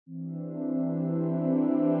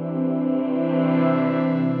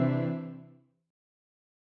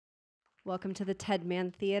Welcome to the Ted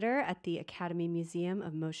Mann Theater at the Academy Museum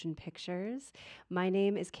of Motion Pictures. My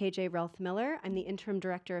name is KJ Relth-Miller. I'm the interim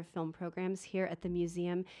director of film programs here at the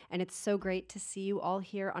museum, and it's so great to see you all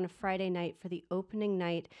here on a Friday night for the opening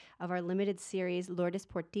night of our limited series, Lourdes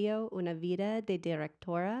Portillo, Una Vida de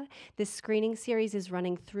Directora. This screening series is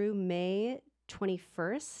running through May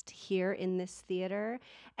 21st here in this theater,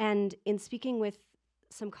 and in speaking with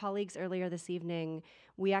some colleagues earlier this evening,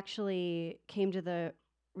 we actually came to the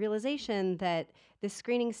realization that this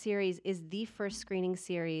screening series is the first screening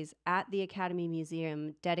series at the Academy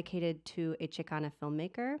Museum dedicated to a Chicana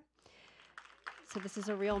filmmaker. So this is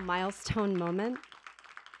a real milestone moment.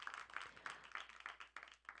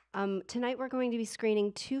 Tonight we're going to be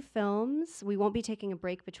screening two films. We won't be taking a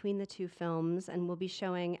break between the two films, and we'll be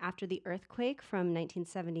showing After the Earthquake from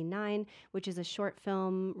 1979, which is a short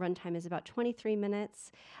film. Runtime is about 23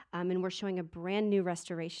 minutes, and we're showing a brand new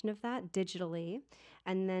restoration of that digitally.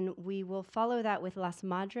 And then we will follow that with Las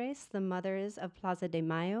Madres, the Mothers of Plaza de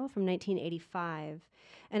Mayo from 1985.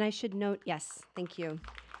 And I should note, yes, thank you.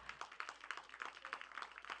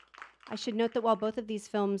 I should note that while both of these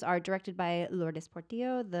films are directed by Lourdes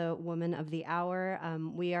Portillo, the woman of the hour,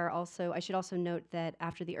 I should also note that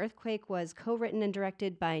After the Earthquake was co-written and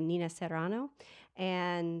directed by Nina Serrano,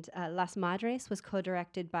 and Las Madres was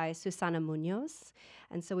co-directed by Susana Munoz.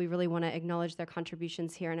 And so we really want to acknowledge their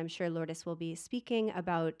contributions here, and I'm sure Lourdes will be speaking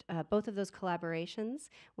about both of those collaborations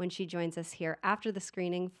when she joins us here after the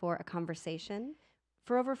screening for a conversation.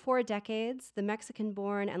 For over 4 decades, the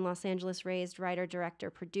Mexican-born and Los Angeles-raised writer, director,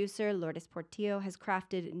 producer Lourdes Portillo has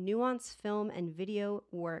crafted nuanced film and video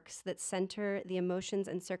works that center the emotions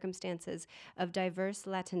and circumstances of diverse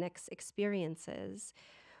Latinx experiences.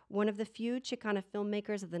 One of the few Chicana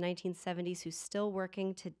filmmakers of the 1970s who's still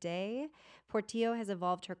working today, Portillo has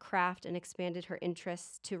evolved her craft and expanded her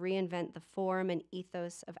interests to reinvent the form and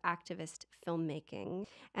ethos of activist filmmaking.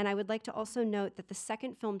 And I would like to also note that the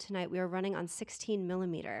second film tonight we are running on 16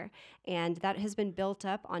 millimeter, and that has been built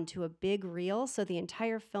up onto a big reel, so the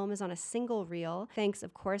entire film is on a single reel. Thanks,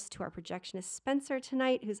 of course, to our projectionist Spencer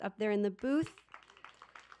tonight, who's up there in the booth.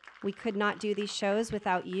 We could not do these shows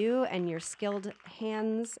without you and your skilled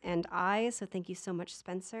hands and eyes, so thank you so much,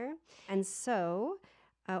 Spencer. And so,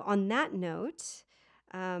 on that note,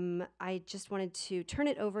 I just wanted to turn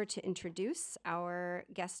it over to introduce our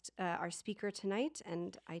guest, our speaker tonight,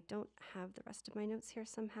 and I don't have the rest of my notes here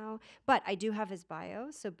somehow, but I do have his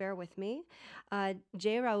bio, so bear with me.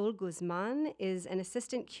 J. Raul Guzman is an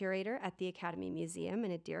assistant curator at the Academy Museum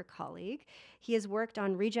and a dear colleague. He has worked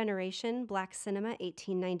on Regeneration, Black Cinema,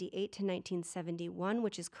 1898 to 1971,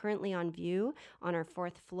 which is currently on view on our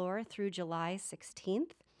 4th floor through July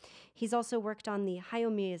 16th. He's also worked on the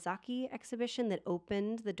Hayao Miyazaki exhibition that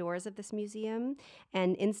opened the doors of this museum,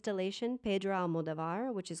 and installation Pedro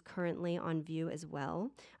Almodovar, which is currently on view as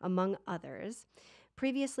well, among others.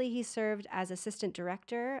 Previously, he served as assistant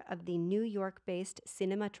director of the New York-based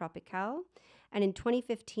Cinema Tropical, and in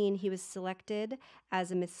 2015, he was selected as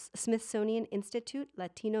a Smithsonian Institute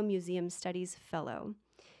Latino Museum Studies Fellow.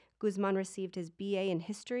 Guzman received his BA in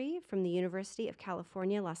History from the University of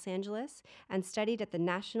California, Los Angeles, and studied at the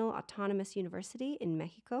National Autonomous University in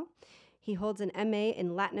Mexico. He holds an MA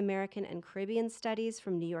in Latin American and Caribbean Studies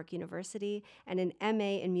from New York University and an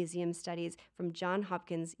MA in Museum Studies from Johns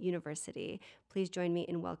Hopkins University. Please join me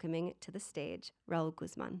in welcoming to the stage Raul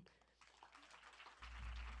Guzman.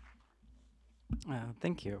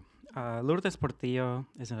 Thank you. Lourdes Portillo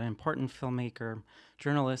is an important filmmaker,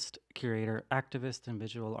 journalist, curator, activist, and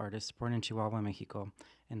visual artist born in Chihuahua, Mexico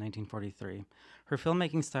in 1943. Her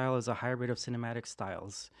filmmaking style is a hybrid of cinematic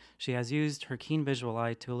styles. She has used her keen visual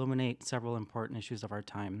eye to illuminate several important issues of our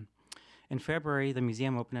time. In February, the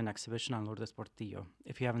museum opened an exhibition on Lourdes Portillo.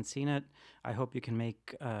 If you haven't seen it, I hope you can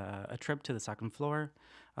make a trip to the second floor.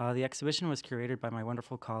 The exhibition was curated by my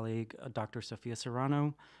wonderful colleague, Dr. Sofia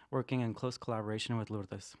Serrano, working in close collaboration with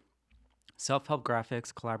Lourdes. Self-Help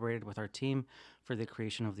Graphics collaborated with our team for the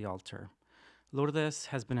creation of the altar. Lourdes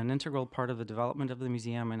has been an integral part of the development of the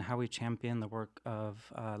museum and how we champion the work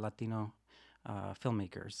of Latino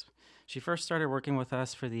filmmakers. She first started working with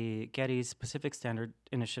us for the Getty's Pacific Standard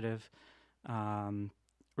Initiative,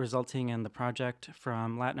 resulting in the project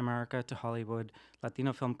From Latin America to Hollywood,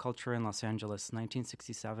 Latino Film Culture in Los Angeles,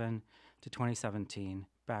 1967 to 2017,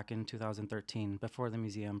 back in 2013, before the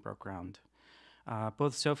museum broke ground.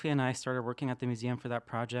 Both Sophie and I started working at the museum for that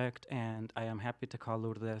project, and I am happy to call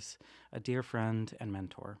Lourdes a dear friend and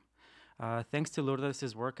mentor. Thanks to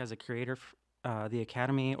Lourdes' work as a curator, the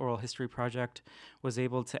Academy Oral History Project was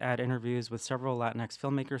able to add interviews with several Latinx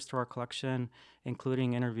filmmakers to our collection,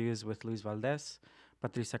 including interviews with Luis Valdés,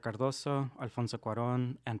 Patricia Cardoso, Alfonso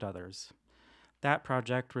Cuarón, and others. That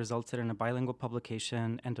project resulted in a bilingual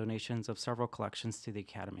publication and donations of several collections to the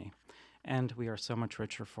Academy, and we are so much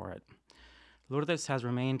richer for it. Lourdes has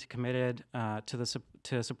remained committed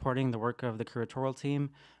to supporting the work of the curatorial team,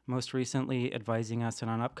 most recently advising us on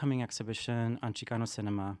an upcoming exhibition on Chicano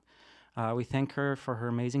cinema. We thank her for her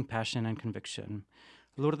amazing passion and conviction.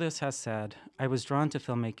 Lourdes has said, "I was drawn to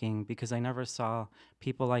filmmaking because I never saw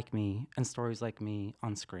people like me and stories like me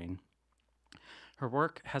on screen." Her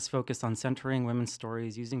work has focused on centering women's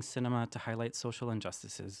stories using cinema to highlight social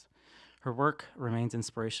injustices. Her work remains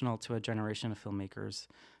inspirational to a generation of filmmakers.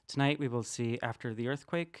 Tonight we will see After the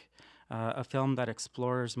Earthquake, a film that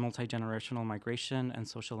explores multi-generational migration and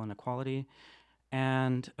social inequality,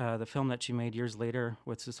 and the film that she made years later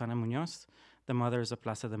with Susana Munoz, The Mothers of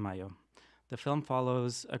Plaza de Mayo. The film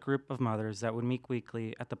follows a group of mothers that would meet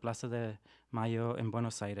weekly at the Plaza de Mayo in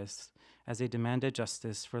Buenos Aires as they demanded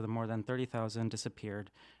justice for the more than 30,000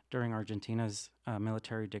 disappeared during Argentina's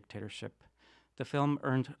military dictatorship. The film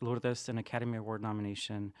earned Lourdes an Academy Award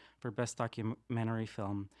nomination for Best Documentary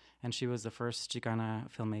Film, and she was the first Chicana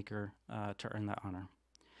filmmaker to earn that honor.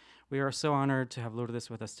 We are so honored to have Lourdes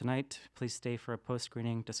with us tonight. Please stay for a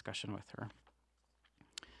post-screening discussion with her.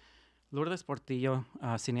 Lourdes Portillo,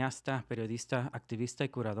 cineasta, periodista, activista y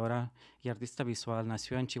curadora y artista visual,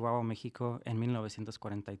 nació en Chihuahua, México, en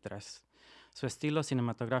 1943. Su estilo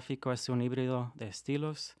cinematográfico es un híbrido de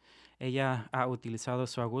estilos. Ella ha utilizado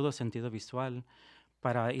su agudo sentido visual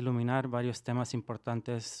para iluminar varios temas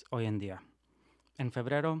importantes hoy en día. En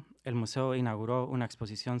febrero, el museo inauguró una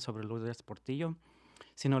exposición sobre Lourdes Portillo.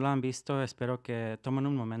 Si no la han visto, espero que tomen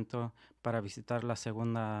un momento para visitar el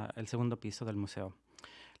segundo piso del museo.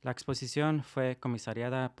 La exposición fue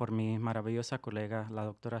comisariada por mi maravillosa colega, la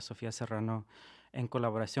doctora Sofía Serrano, en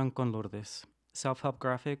colaboración con Lourdes. Self-Help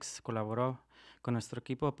Graphics colaboró con nuestro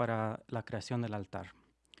equipo para la creación del altar.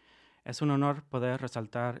 Es un honor poder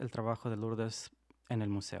resaltar el trabajo de Lourdes en el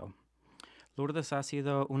museo. Lourdes ha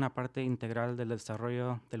sido una parte integral del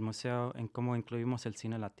desarrollo del museo en cómo incluimos el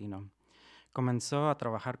cine latino. Comenzó a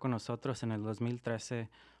trabajar con nosotros en el 2013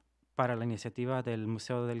 para la iniciativa del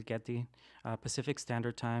Museo del Getty Pacific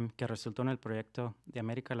Standard Time, que resultó en el proyecto de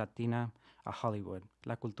América Latina a Hollywood,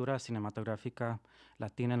 la cultura cinematográfica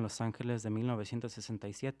latina en Los Ángeles de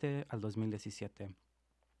 1967 al 2017.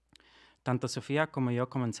 Tanto Sofía como yo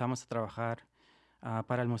comenzamos a trabajar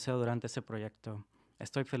para el museo durante ese proyecto.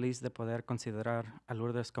 Estoy feliz de poder considerar a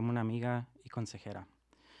Lourdes como una amiga y consejera.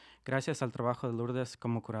 Gracias al trabajo de Lourdes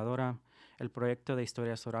como curadora, el proyecto de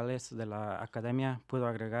historias orales de la Academia pudo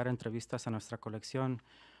agregar entrevistas a nuestra colección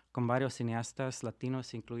con varios cineastas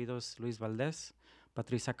latinos, incluidos Luis Valdés,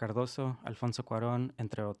 Patricia Cardoso, Alfonso Cuarón,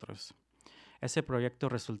 entre otros. Ese proyecto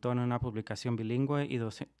resultó en una publicación bilingüe y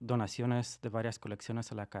donaciones de varias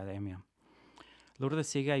colecciones a la Academia. Lourdes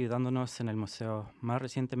sigue ayudándonos en el museo, más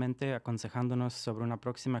recientemente aconsejándonos sobre una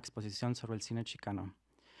próxima exposición sobre el cine chicano.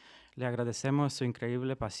 Le agradecemos su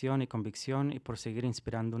increíble pasión y convicción y por seguir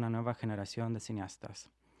inspirando una nueva generación de cineastas.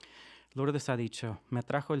 Lourdes ha dicho, me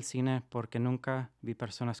atrajo el cine porque nunca vi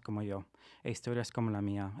personas como yo e historias como la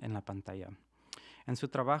mía en la pantalla. En su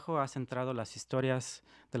trabajo ha centrado las historias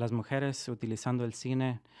de las mujeres utilizando el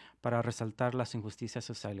cine para resaltar las injusticias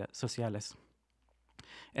sociales.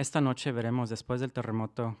 Esta noche veremos Después del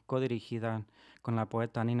terremoto, codirigida con la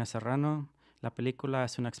poeta Nina Serrano. La película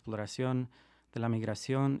es una exploración de la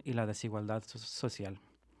migración y la desigualdad social.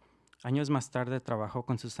 Años más tarde trabajó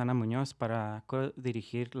con Susana Munoz para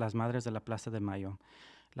codirigir Las Madres de la Plaza de Mayo.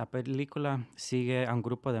 La película sigue a un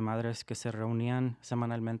grupo de madres que se reunían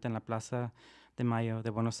semanalmente en la Plaza de Mayo de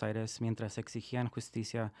Buenos Aires mientras exigían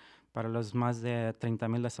justicia para los más de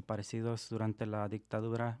 30,000 desaparecidos durante la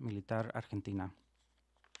dictadura militar argentina.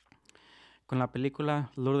 Con la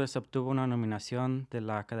película, Lourdes obtuvo una nominación de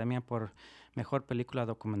la Academia por Mejor Película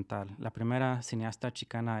Documental, la primera cineasta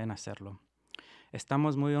chicana en hacerlo.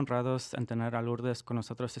 Estamos muy honrados en tener a Lourdes con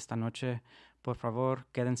nosotros esta noche. Por favor,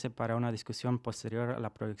 quédense para una discusión posterior a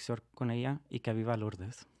la proyección con ella y que viva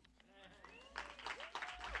Lourdes.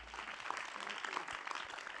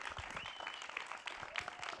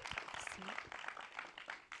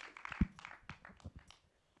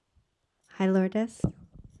 Hi, Lourdes.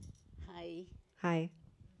 Hi. Hi.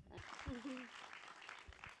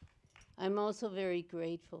 I'm also very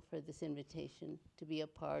grateful for this invitation to be a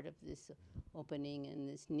part of this opening and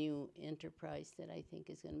this new enterprise that I think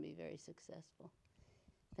is going to be very successful.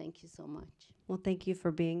 Thank you so much. Well, thank you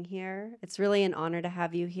for being here. It's really an honor to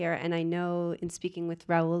have you here. And I know in speaking with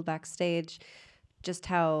Raul backstage, just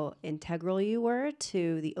how integral you were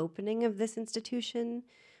to the opening of this institution.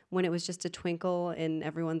 when it was just a twinkle in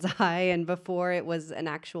everyone's eye and before it was an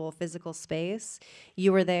actual physical space.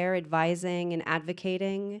 You were there advising and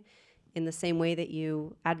advocating in the same way that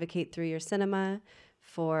you advocate through your cinema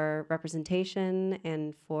for representation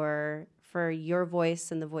and for your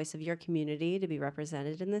voice and the voice of your community to be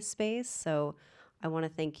represented in this space. So I want to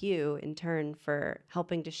thank you in turn for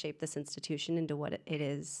helping to shape this institution into what it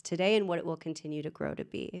is today and what it will continue to grow to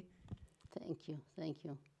be. Thank you. Thank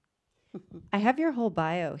you. I have your whole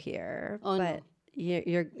bio here, Oh, but no.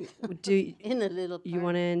 you're do In a little part. you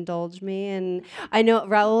want to indulge me? And I know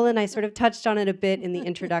Raul and I sort of touched on it a bit in the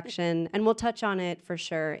introduction, and we'll touch on it for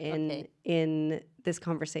sure in this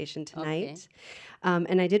conversation tonight.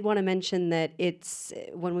 And I did want to mention that it's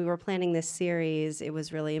when we were planning this series, it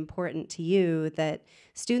was really important to you that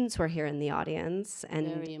students were here in the audience, and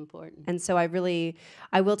Very important. and so I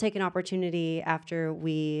will take an opportunity after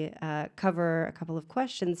we cover a couple of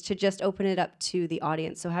questions to just open it up to the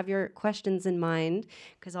audience. So have your questions in mind,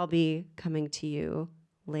 because I'll be coming to you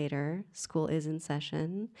later. School is in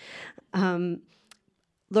session.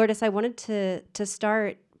 Lourdes, I wanted to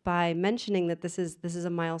start by mentioning that this is a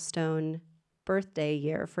milestone birthday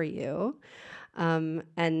year for you,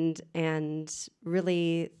 and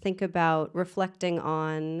really think about reflecting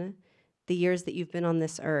on the years that you've been on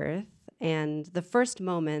this earth and the first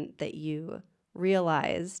moment that you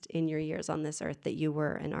realized in your years on this earth that you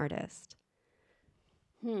were an artist.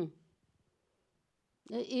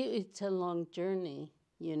 It's a long journey,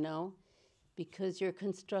 you know, because you're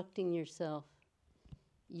constructing yourself.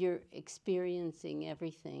 You're experiencing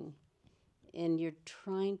everything. And you're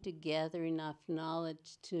trying to gather enough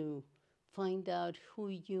knowledge to find out who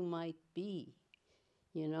you might be,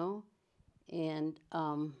 you know? And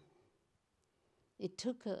it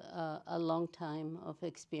took a long time of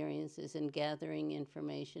experiences and gathering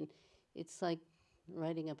information. It's like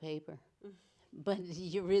writing a paper. But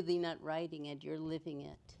you're really not writing it, you're living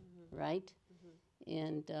it, right?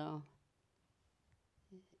 And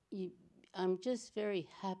I'm just very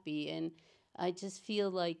happy, and I just feel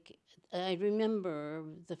like I remember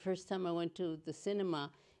the first time I went to the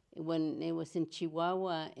cinema when it was in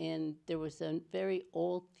Chihuahua, and there was a very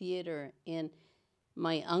old theater, and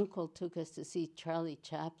my uncle took us to see Charlie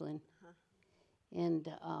Chaplin. And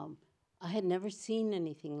I had never seen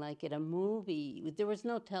anything like it, a movie. There was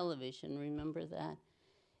no television, remember that?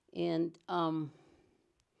 And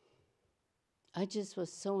I just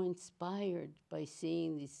was so inspired by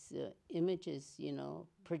seeing these images, you know,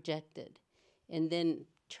 projected. And then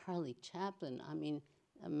Charlie Chaplin, I mean,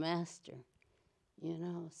 a master, you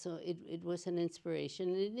know. So it was an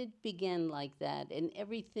inspiration. And it began like that. And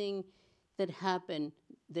everything that happened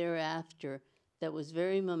thereafter that was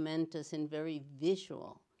very momentous and very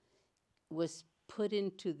visual was put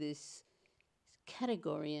into this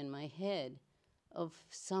category in my head of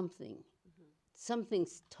something.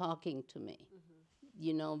 Something's talking to me.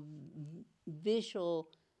 You know, visual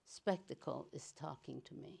spectacle is talking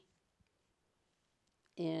to me.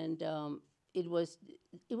 And it was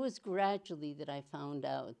gradually that I found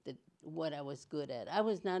out that what I was good at. I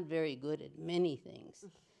was not very good at many things,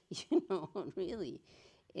 you know, really.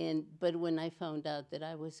 But when I found out that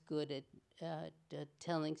I was good at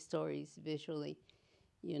telling stories visually,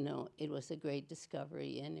 you know, it was a great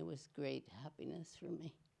discovery, and it was great happiness for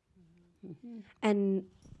me. And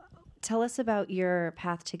tell us about your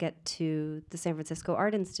path to get to the San Francisco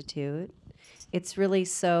Art Institute. It's really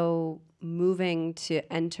so moving to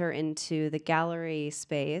enter into the gallery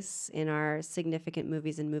space in our Significant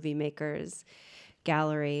Movies and Movie Makers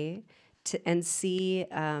gallery and see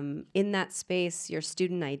in that space your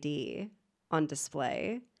student ID on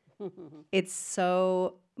display. It's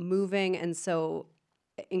so moving and so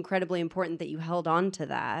incredibly important that you held on to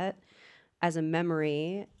that as a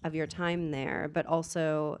memory of your time there, but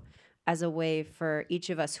also as a way for each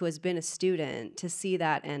of us who has been a student to see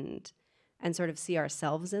that and sort of see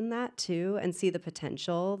ourselves in that too, and see the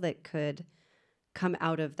potential that could come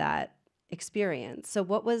out of that experience. So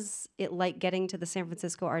what was it like getting to the San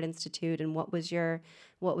Francisco Art Institute, and what was your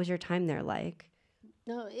time there like?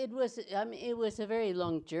 No, it was, I mean, it was a very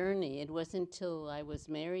long journey. It wasn't until I was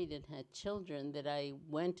married and had children that I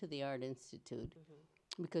went to the Art Institute,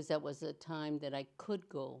 because that was a time that I could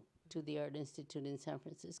go to the Art Institute in San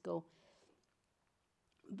Francisco.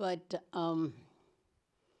 But I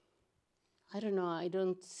don't know, I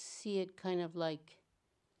don't see it kind of like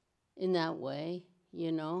in that way,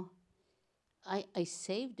 you know. I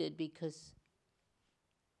saved it because,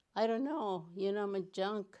 I don't know, you know, I'm a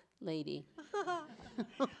junk lady.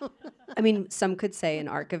 I mean, some could say an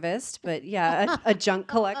archivist, but yeah, a junk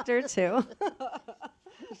collector too.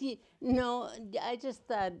 No, I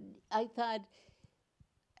thought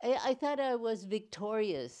I thought I was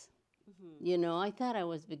victorious. You know, I thought I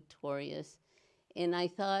was victorious. And I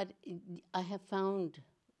thought, I have found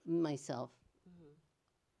myself.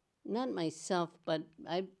 Not myself, but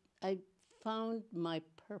I found my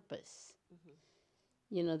purpose.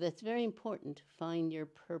 You know, that's very important, find your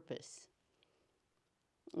purpose.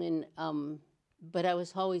 And, but I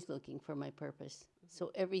was always looking for my purpose.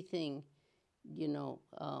 So everything, you know,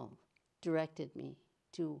 directed me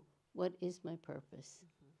to what is my purpose.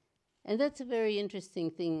 And that's a very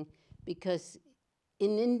interesting thing because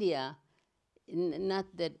in India, not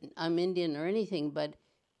that I'm Indian or anything, but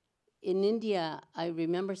in India, I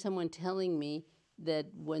remember someone telling me that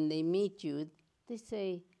when they meet you,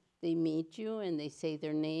 they meet you and they say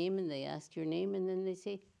their name and they ask your name and then they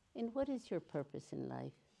say, and what is your purpose in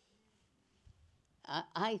life?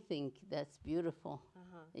 I think that's beautiful,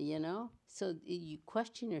 you know? So you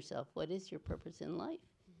question yourself, what is your purpose in life?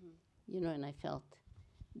 You know, and I felt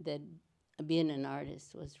that being an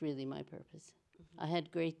artist was really my purpose. I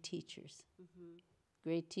had great teachers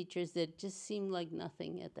that just seemed like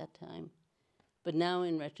nothing at that time. But now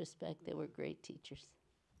in retrospect, they were great teachers.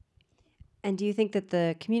 And do you think that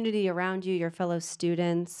the community around you, your fellow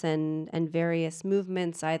students, and various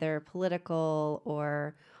movements, either political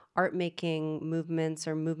or art-making movements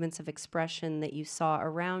or movements of expression that you saw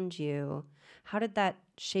around you, how did that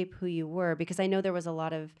shape who you were? Because I know there was a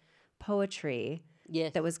lot of poetry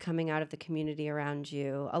Yes. that was coming out of the community around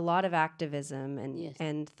you, a lot of activism Yes.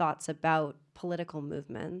 and thoughts about political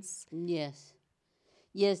movements. Yes.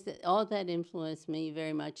 Yes, all that influenced me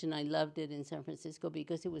very much, and I loved it in San Francisco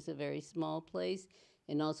because it was a very small place,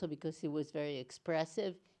 and also because it was very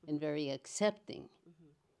expressive and very accepting.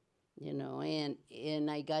 You know, and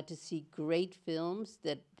I got to see great films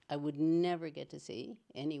that I would never get to see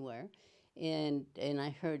anywhere, and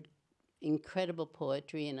I heard incredible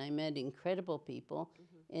poetry, and I met incredible people,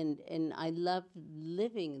 and I loved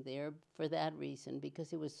living there for that reason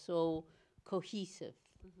because it was so cohesive.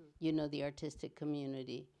 You know, the artistic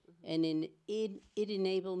community, and it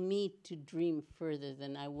enabled me to dream further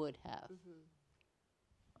than I would have.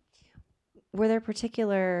 Were there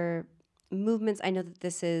particular movements? I know that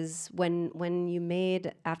this is when you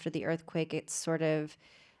made After the Earthquake, it's sort of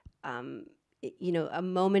you know, a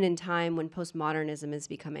moment in time when postmodernism is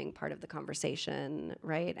becoming part of the conversation,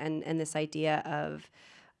 right? And this idea of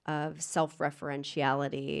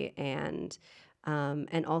self-referentiality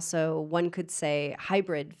and also one could say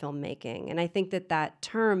hybrid filmmaking. And I think that that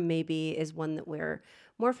term maybe is one that we're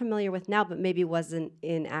more familiar with now, but maybe wasn't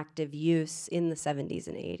in active use in the 70s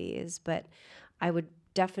and 80s. But I would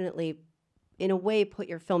definitely, in a way, put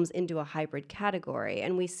your films into a hybrid category.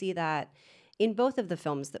 And we see that in both of the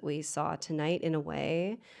films that we saw tonight, in a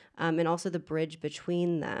way, and also the bridge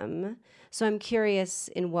between them. So I'm curious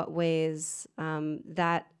in what ways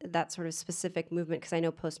that sort of specific movement, because I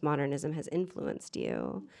know postmodernism has influenced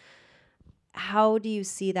you. How do you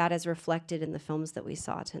see that as reflected in the films that we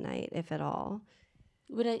saw tonight, if at all?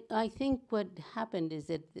 But I think what happened is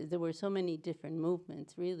that there were so many different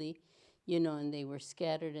movements, really, you know, and they were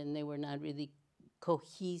scattered and they were not really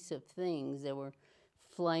cohesive things. They were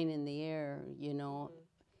flying in the air, you know.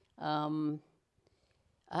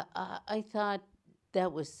 I thought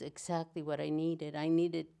that was exactly what I needed. I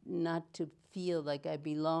needed not to feel like I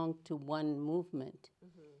belonged to one movement.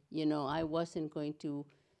 You know, I wasn't going to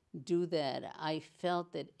do that. I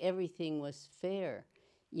felt that everything was fair.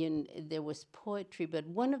 You know, there was poetry, but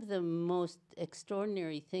one of the most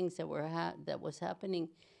extraordinary things that that was happening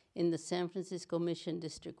in the San Francisco Mission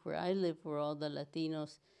District where I live, where all the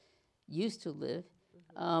Latinos used to live,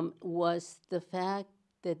 was the fact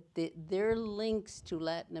that their links to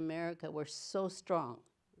Latin America were so strong.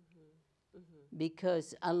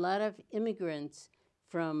 Because a lot of immigrants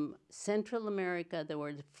from Central America that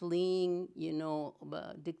were fleeing, you know,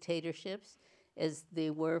 dictatorships, as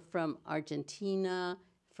they were from Argentina,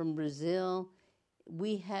 from Brazil.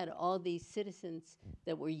 We had all these citizens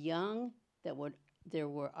that were young, there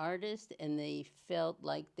were artists, and they felt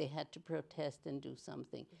like they had to protest and do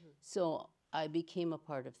something. So I became a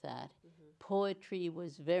part of that. Poetry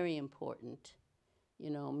was very important. You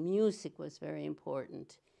know, music was very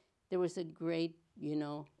important. There was a great, you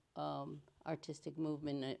know, artistic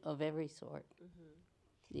movement of every sort.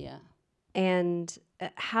 Yeah. And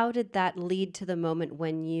how did that lead to the moment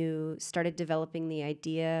when you started developing the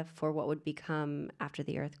idea for what would become After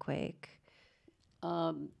the Earthquake?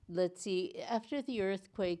 Let's see, after the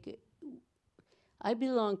earthquake, I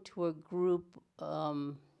belonged to a group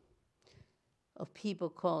of people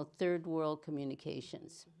called Third World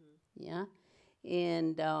Communications. Yeah.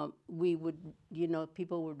 And we would, you know,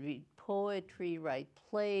 people would read poetry, write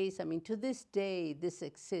plays. I mean, to this day, this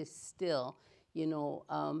exists still. You know,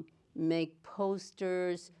 make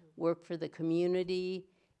posters, work for the community.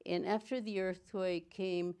 And after the earthquake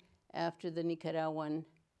came after the Nicaraguan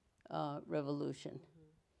revolution.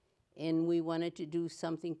 And we wanted to do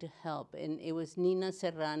something to help. And it was Nina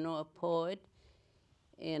Serrano, a poet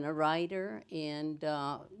and a writer, and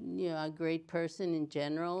you know, a great person in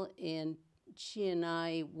general. And she and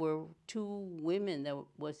I were two women that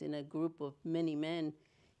was in a group of many men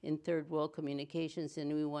in Third World Communications,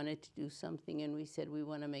 and we wanted to do something, and we said we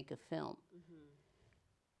want to make a film.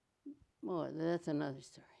 Well, that's another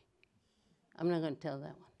story. I'm not going to tell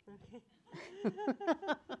that one.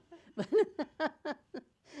 But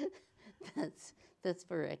that's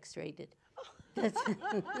for X-rated. That's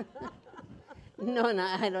no,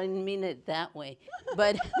 I don't mean it that way.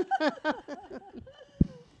 But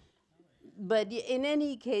but in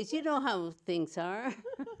any case, you know how things are.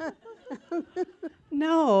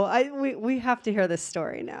 No, we have to hear this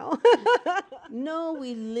story now. No,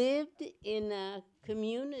 we lived in a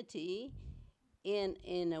community,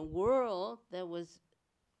 in a world that was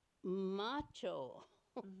macho,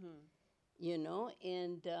 you know,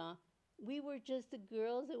 and we were just the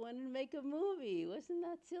girls that wanted to make a movie. Wasn't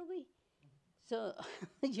that silly? So,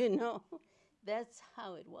 you know, that's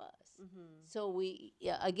how it was. So we,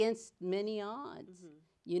 yeah, against many odds,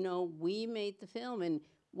 you know, we made the film. And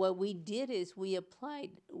what we did is we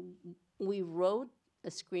wrote a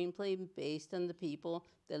screenplay based on the people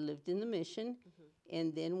that lived in the mission,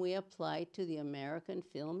 and then we applied to the American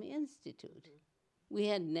Film Institute. We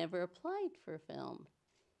had never applied for film,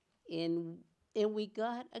 and we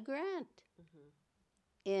got a grant.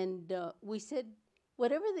 And we said,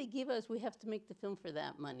 whatever they give us, we have to make the film for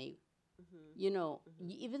that money. You know,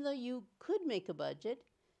 even though you could make a budget,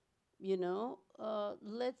 you know,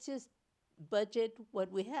 let's just budget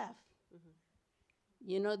what we have.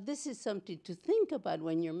 You know, this is something to think about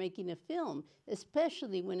when you're making a film,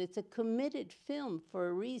 especially when it's a committed film for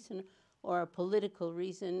a reason or a political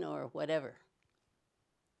reason or whatever.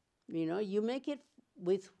 You know, you make it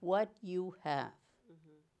with what you have.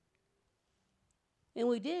 And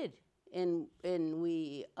we did. And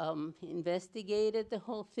we investigated the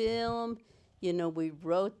whole film. You know, we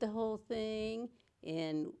wrote the whole thing,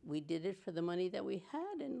 and we did it for the money that we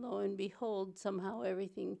had. And lo and behold, somehow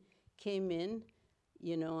everything came in,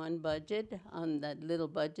 you know, on budget, on that little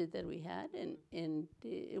budget that we had, and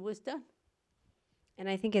it was done. And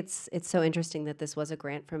I think it's so interesting that this was a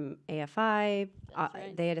grant from AFI. That's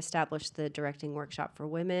right. They had established the directing workshop for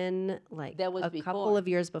women like That was couple of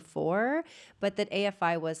years before, but that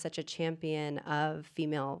AFI was such a champion of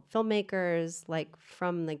female filmmakers, like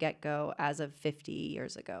from the get-go as of 50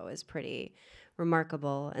 years ago, is pretty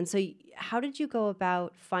remarkable. And so how did you go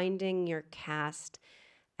about finding your cast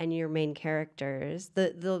and your main characters,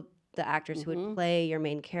 the actors who would play your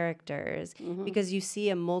main characters, because you see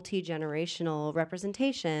a multi-generational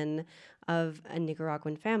representation of a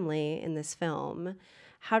Nicaraguan family in this film.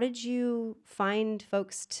 How did you find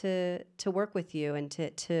folks to work with you and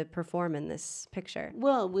to perform in this picture?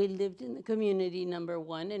 Well, we lived in the community, number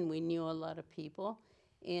one, and we knew a lot of people.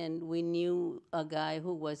 And we knew a guy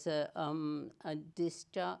who was a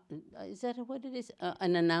disc jockey. Is that what it is?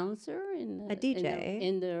 An announcer? A DJ.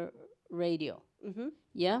 In the radio.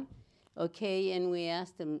 Yeah? Okay, and we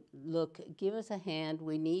asked him, look, give us a hand.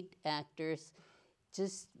 We need actors.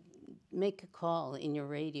 Just make a call in your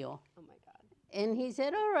radio. Oh, my God. And he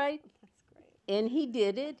said, all right. That's great. And he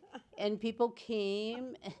did it, and people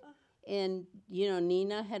came. And, you know,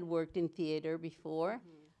 Nina had worked in theater before.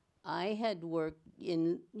 I had worked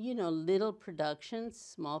in, you know, little productions,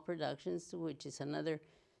 small productions, which is another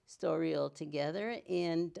story altogether.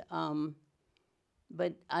 And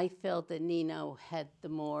but I felt that Nina had the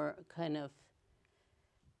more kind of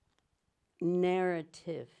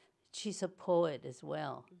narrative. She's a poet as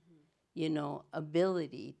well, you know,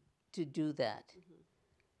 ability to do that.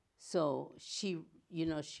 So she, you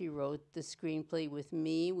know, she wrote the screenplay with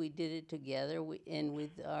me. We did it together and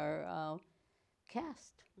with our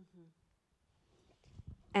cast.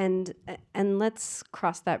 And let's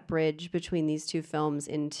cross that bridge between these two films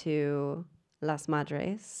into Las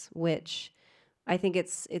Madres, which I think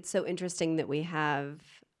it's so interesting that we have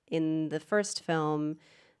in the first film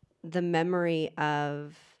the memory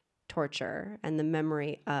of torture and the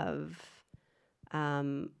memory of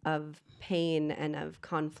pain and of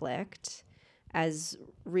conflict as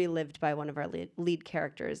relived by one of our lead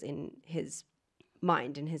characters in his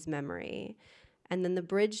mind, in his memory. And then the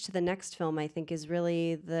bridge to the next film, I think, is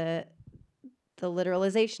really the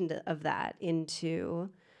literalization of that into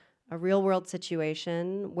a real world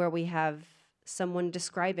situation where we have someone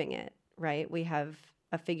describing it right? We have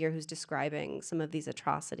a figure who's describing some of these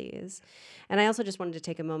atrocities. And I also just wanted to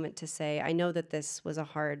take a moment to say, I know that this was a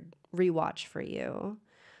hard rewatch for you.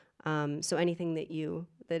 So anything that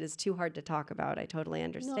is too hard to talk about, I totally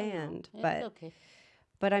understand. No, it's okay.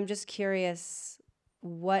 But I'm just curious,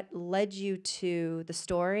 what led you to the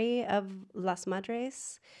story of Las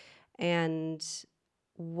Madres, and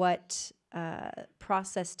what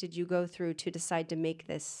process did you go through to decide to make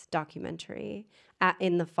this documentary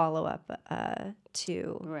in the follow-up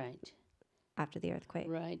to Right. after the earthquake?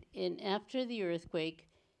 Right. And after the earthquake,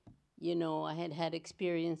 I had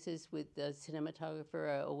experiences with the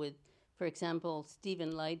cinematographer, with, for example,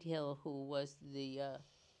 Stephen Lighthill, who was the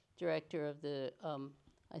director of the,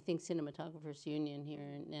 I think, Cinematographers Union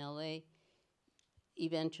here in LA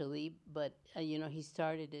eventually, but, he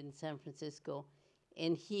started in San Francisco,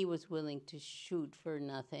 and he was willing to shoot for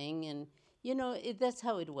nothing. And, that's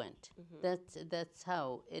how it went. That's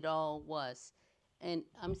how it all was. And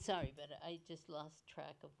I'm sorry, but I just lost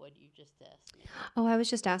track of what you just asked me. Oh, I was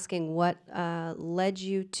just asking what led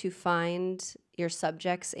you to find your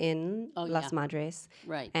subjects in Las Madres,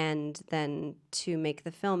 Right. and then to make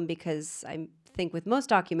the film, because I think with most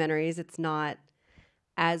documentaries, it's not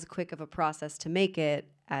as quick of a process to make it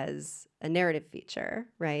as a narrative feature,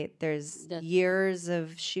 right? There's years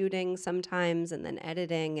of shooting sometimes, and then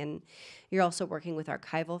editing, and you're also working with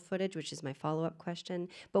archival footage, which is my follow-up question.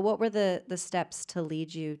 But what were the steps to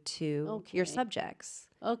lead you to your subjects?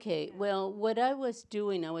 Okay, well, what I was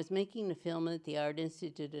doing, I was making the film at the Art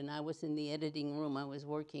Institute, and I was in the editing room. I was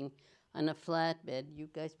working on a flatbed. You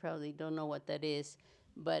guys probably don't know what that is,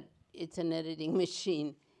 but it's an editing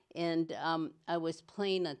machine. And I was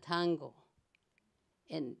playing a tango.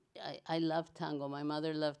 And I love tango. My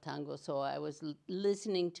mother loved tango, so I was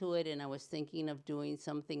listening to it, and I was thinking of doing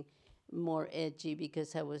something more edgy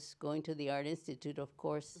because I was going to the Art Institute, of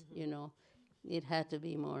course. It had to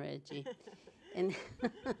be more edgy. And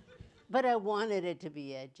but I wanted it to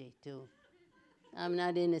be edgy too. I'm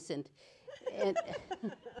not innocent.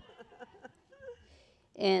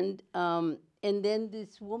 And and then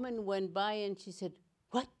this woman went by and she said,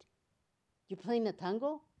 "What? You're playing a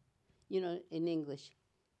tango?" In English.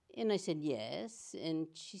 And I said, "Yes." And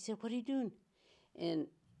she said, "What are you doing?"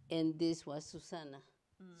 And this was Susana.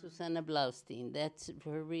 Susana Blaustein. That's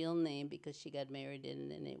her real name because she got married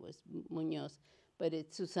and then it was Munoz. But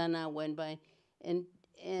it's Susana went by,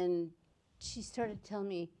 and she started telling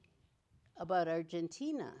me about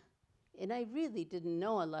Argentina. And I really didn't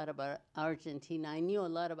know a lot about Argentina. I knew a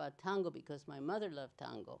lot about tango because my mother loved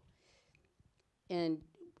tango. And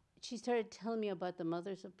she started telling me about the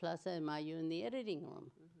mothers of Plaza and Mayo in the editing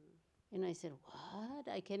room. And I said, "What?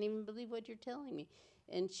 I can't even believe what you're telling me."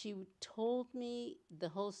 And she told me the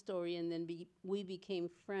whole story, and then we became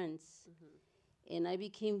friends. And I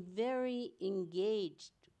became very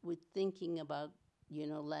engaged with thinking about,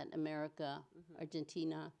 Latin America,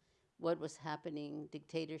 Argentina, what was happening,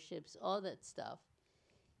 dictatorships, all that stuff.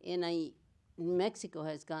 And Mexico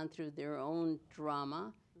has gone through their own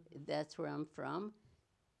drama. That's where I'm from.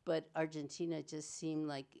 But Argentina just seemed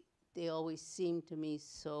like, they always seemed to me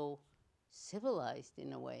so civilized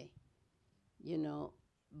in a way,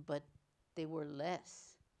 but they were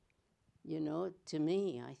less. To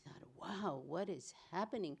me, I thought, wow, what is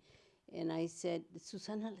happening? And I said,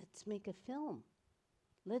 "Susana, let's make a film.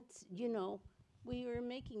 Let's, we were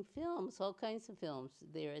making films, all kinds of films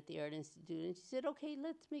there at the Art Institute." And she said, "Okay,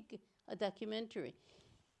 let's make a documentary."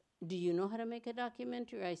 "Do you know how to make a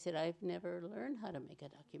documentary?" I said, "I've never learned how to make a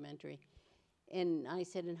documentary." And I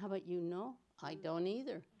said, "And how about you?" "No, I don't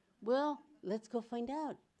either." "Well, let's go find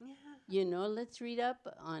out. Let's read up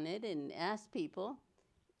on it and ask people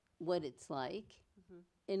what it's like."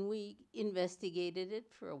 And we investigated it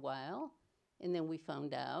for a while, and then we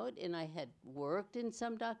found out. And I had worked in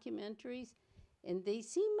some documentaries, and they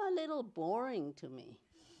seemed a little boring to me.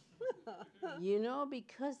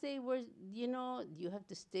 Because they were, you have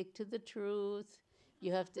to stick to the truth.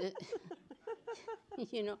 You have to,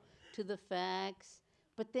 to the facts.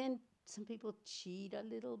 But then some people cheat a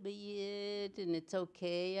little bit, and it's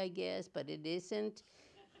okay, I guess, but it isn't.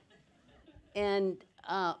 And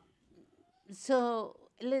so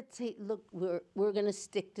let's say, look, we're going to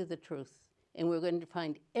stick to the truth, and we're going to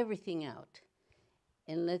find everything out,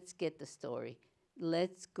 and let's get the story.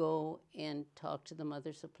 Let's go and talk to the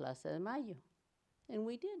mothers of Plaza de Mayo. And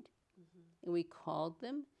we did. And we called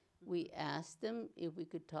them. We asked them if we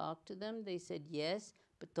could talk to them. They said yes,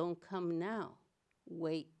 but don't come now.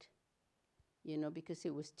 Wait. Because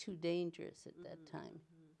it was too dangerous at that time.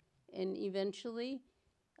 And eventually,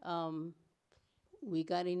 we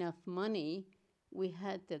got enough money we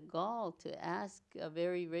had the gall to ask a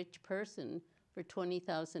very rich person for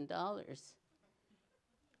 $20,000.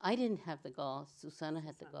 I didn't have the gall. Susana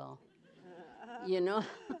had the gall. You know?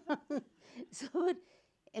 So,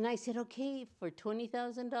 and I said, okay, for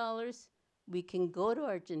 $20,000, we can go to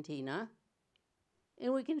Argentina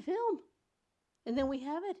and we can film. And then we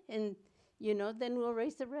have it. And, you know, then we'll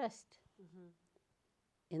raise the rest.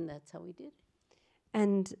 And that's how we did it.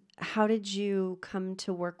 And how did you come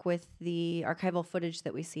to work with the archival footage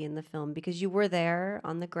that we see in the film? Because you were there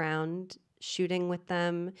on the ground, shooting with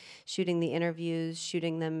them, shooting the interviews,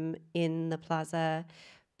 shooting them in the plaza,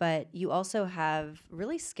 but you also have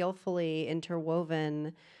really skillfully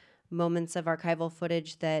interwoven moments of archival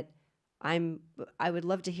footage that I would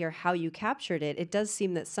love to hear how you captured it. It does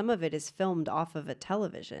seem that some of it is filmed off of a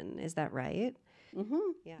television. Is that right?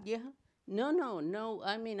 Mm-hmm. Yeah. Yeah. No.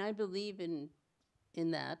 I mean, I believe in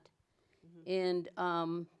that. And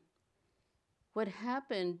what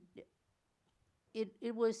happened,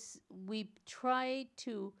 it was, we tried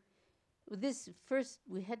to, this first,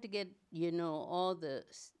 we had to get, you know, all the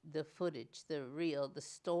footage, the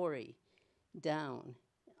story down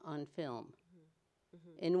on film.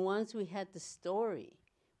 And once we had the story,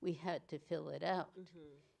 we had to fill it out.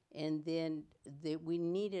 And then we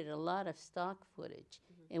needed a lot of stock footage,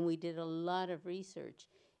 and we did a lot of research.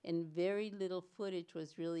 And very little footage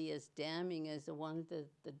was really as damning as the one that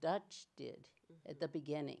the Dutch did at the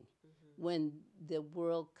beginning, when the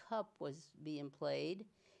World Cup was being played,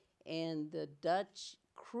 and the Dutch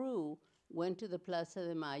crew went to the Plaza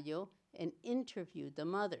de Mayo and interviewed the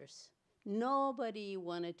mothers. Nobody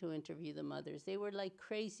wanted to interview the mothers. They were like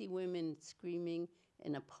crazy women screaming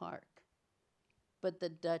in a park. But the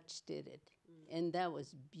Dutch did it. And that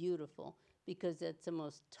was beautiful, because that's the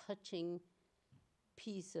most touching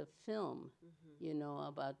piece of film, you know,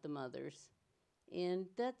 about the mothers. And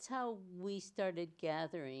that's how we started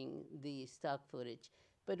gathering the stock footage.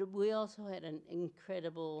 But we also had an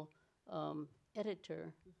incredible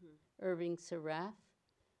editor, Irving Seraph.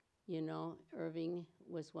 You know, Irving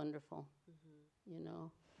was wonderful, you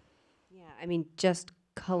know. Yeah, I mean, just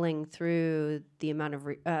culling through the amount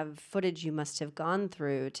of footage you must have gone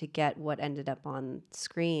through to get what ended up on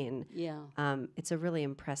screen. Yeah. It's a really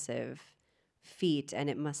impressive feat, and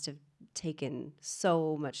it must have taken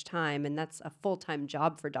so much time. And that's a full-time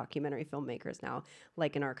job for documentary filmmakers now,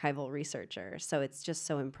 like an archival researcher. So it's just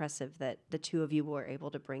so impressive that the two of you were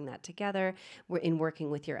able to bring that together. We're in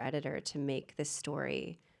working with your editor to make this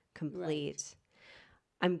story complete. Right.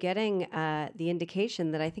 I'm getting the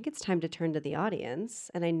indication that I think it's time to turn to the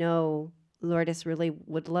audience. And I know Lourdes really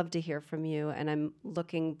would love to hear from you. And I'm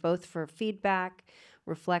looking both for feedback,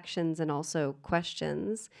 reflections, and also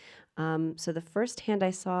questions. So the first hand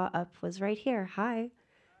I saw up was right here. Hi.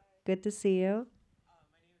 Good to see you. My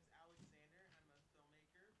name is Alexander, and I'm a filmmaker.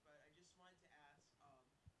 But I just wanted to ask,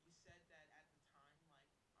 you said that at the time,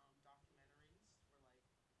 documentaries had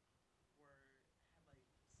stuff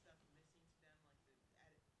missing to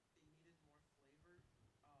them, they needed more flavor.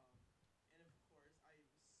 And of course, I was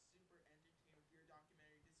super entertained with your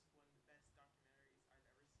documentary. This is one of the best documentaries I've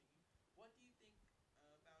ever seen. What do you think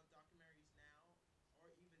about documentaries now, or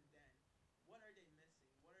even then? What are they missing?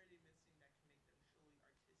 What are they missing that can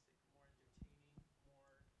make them truly artistic, more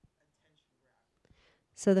entertaining, more attention grabbing?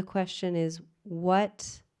 So the question is,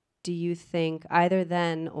 what do you think, either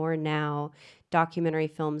then or now, documentary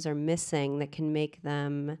films are missing that can make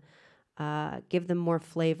them, give them more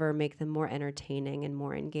flavor, make them more entertaining and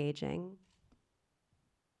more engaging?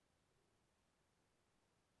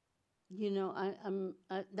 You know,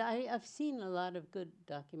 I've seen a lot of good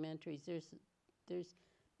documentaries. There's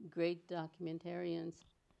great documentarians,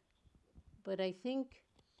 but I think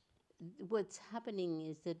what's happening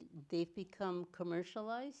is that they've become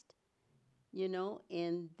commercialized, you know,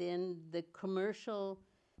 and then the commercial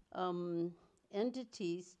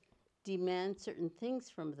entities demand certain things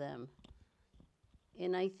from them.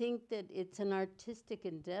 And I think that it's an artistic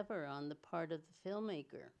endeavor on the part of the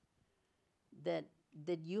filmmaker, that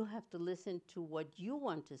you have to listen to what you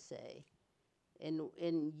want to say, and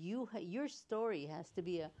your story has to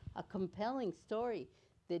be a compelling story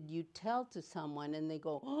that you tell to someone and they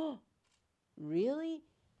go, oh, really?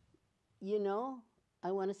 You know,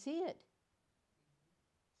 I want to see it.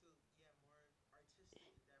 So yeah, more artistic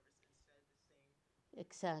endeavors instead of the same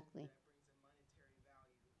Exactly. that brings in monetary value.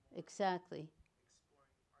 More Exactly.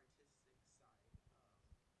 exploring artistic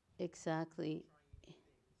side, Exactly. trying new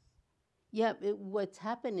things. Yeah, what's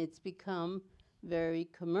happened, it's become very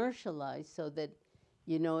commercialized, so that,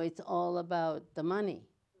 you know, it's all about the money.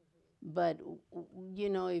 But, you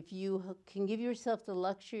know, if you can give yourself the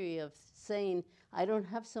luxury of saying, I don't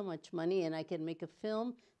have so much money, and I can make a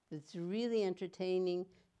film that's really entertaining,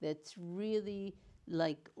 that's really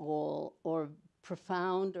like all or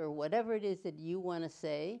profound or whatever it is that you want to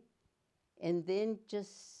say, and then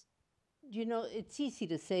just, you know, it's easy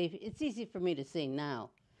to say, it's easy for me to say now,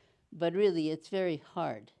 but really it's very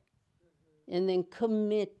hard. And then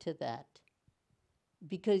commit to that,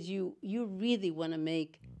 because you really want to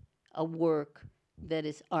make a work that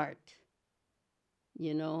is art.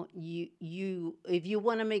 You know, you if you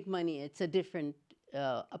want to make money, it's a different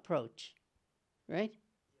approach, right?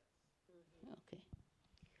 Okay.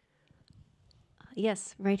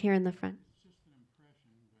 Yes, right here in the front. It's just an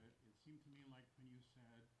impression, but it seemed to me like when you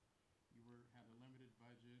said you had a limited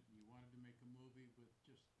budget, you wanted to make a movie with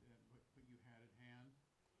just what you had at hand,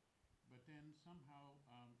 but then somehow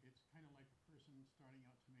it's kind of like a person starting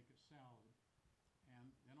out to make a salad, and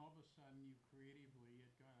then all of a sudden you creatively,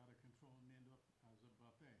 it got out of control and ended up as a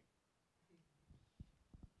buffet.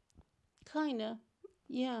 Kinda,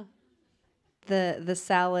 yeah. The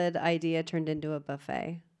salad idea turned into a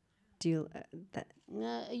buffet. Do you that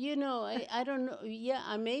You know, I don't know.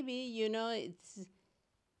 Yeah, maybe, you know, it's,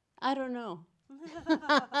 I don't know.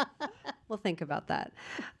 we'll think about that.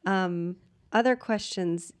 Other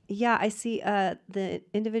questions? Yeah, I see the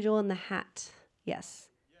individual in the hat. Yes.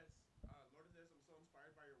 Yes, Lourdes, I'm so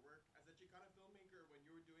inspired by your work. As a Chicana filmmaker, when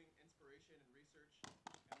you were doing inspiration and research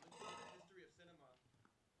and looking at the history of cinema,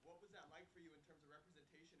 what was that like for you in terms of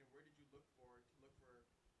representation, and where did you look for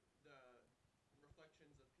the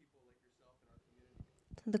reflections of people like yourself in our community?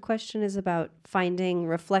 The question is about finding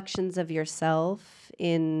reflections of yourself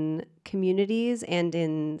in communities and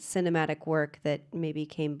in cinematic work that maybe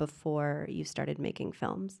came before you started making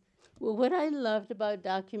films. Well, what I loved about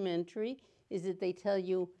documentary is that they tell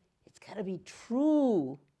you it's got to be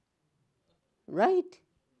true, right?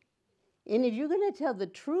 And if you're going to tell the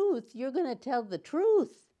truth, you're going to tell the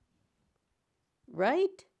truth,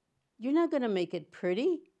 right? You're not going to make it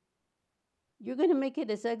pretty. You're going to make it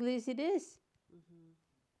as ugly as it is,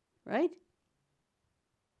 right?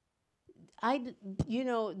 You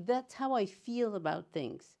know, that's how I feel about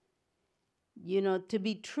things. You know, to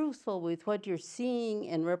be truthful with what you're seeing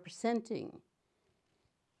and representing.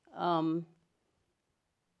 I'm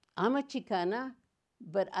a Chicana,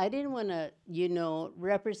 but I didn't want to, you know,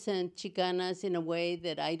 represent Chicanas in a way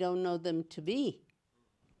that I don't know them to be.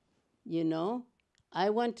 You know, I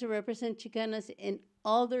want to represent Chicanas in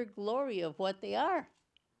all their glory of what they are,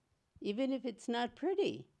 even if it's not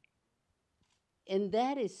pretty. And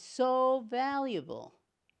that is so valuable.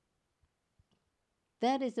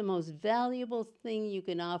 That is the most valuable thing you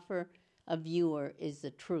can offer a viewer, is the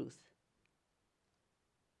truth.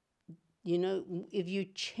 You know, if you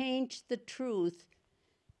change the truth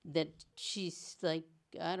that she's like,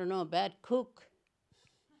 I don't know, a bad cook,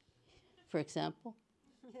 for example.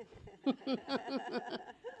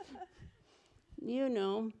 You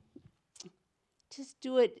know, just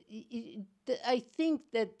do it. I think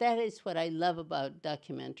that is what I love about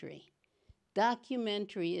documentary.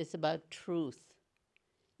 Documentary is about truth.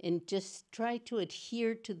 And just try to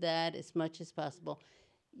adhere to that as much as possible.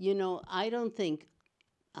 You know, I don't think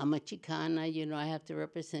I'm a Chicana, you know, I have to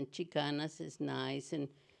represent Chicanas as nice and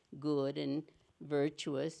good and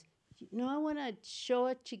virtuous. No, I want to show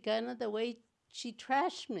a Chicana the way she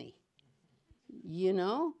trashed me, you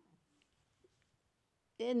know?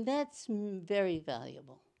 And that's very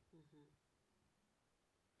valuable.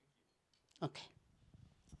 Okay.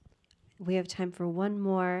 We have time for one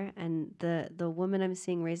more, and the woman I'm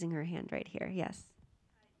seeing raising her hand right here. Yes. Yes.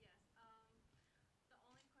 The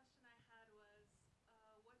only question I had was,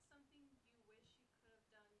 what's something you wish you could have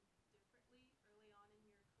done differently early on in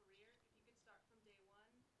your career? If you could start from day one,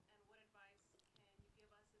 and what advice can you give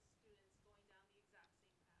us as students going down the exact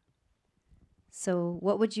same path? So,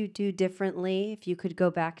 what would you do differently if you could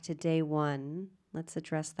go back to day one? Let's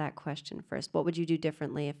address that question first. What would you do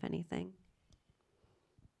differently, if anything?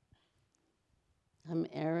 I'm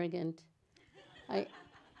arrogant. I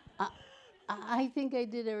think I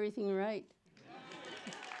did everything right.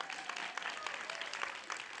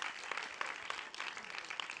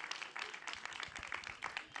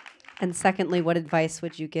 And secondly, what advice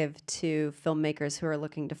would you give to filmmakers who are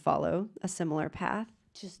looking to follow a similar path?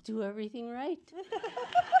 Just do everything right.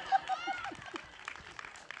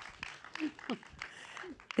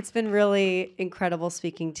 It's been really incredible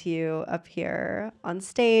speaking to you up here on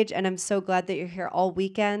stage, and I'm so glad that you're here all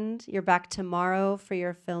weekend. You're back tomorrow for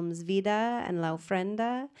your films Vida and La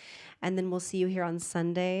Ofrenda, and then we'll see you here on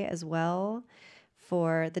Sunday as well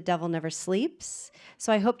for The Devil Never Sleeps.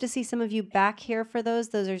 So I hope to see some of you back here for those.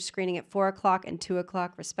 Those are screening at 4 o'clock and 2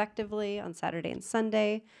 o'clock respectively on Saturday and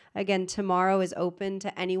Sunday. Again, tomorrow is open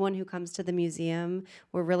to anyone who comes to the museum.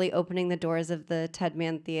 We're really opening the doors of the Ted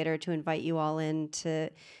Mann Theater to invite you all in to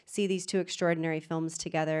see these two extraordinary films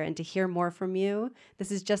together and to hear more from you. This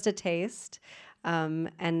is just a taste. And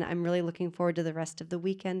I'm really looking forward to the rest of the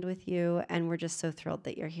weekend with you. And we're just so thrilled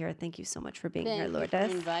that you're here. Thank you so much for being here, Lourdes.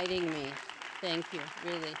 Thank you for inviting me. Thank you,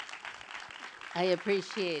 really. I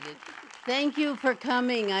appreciate it. Thank you for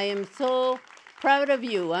coming. I am so proud of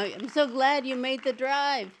you. I'm so glad you made the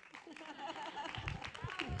drive.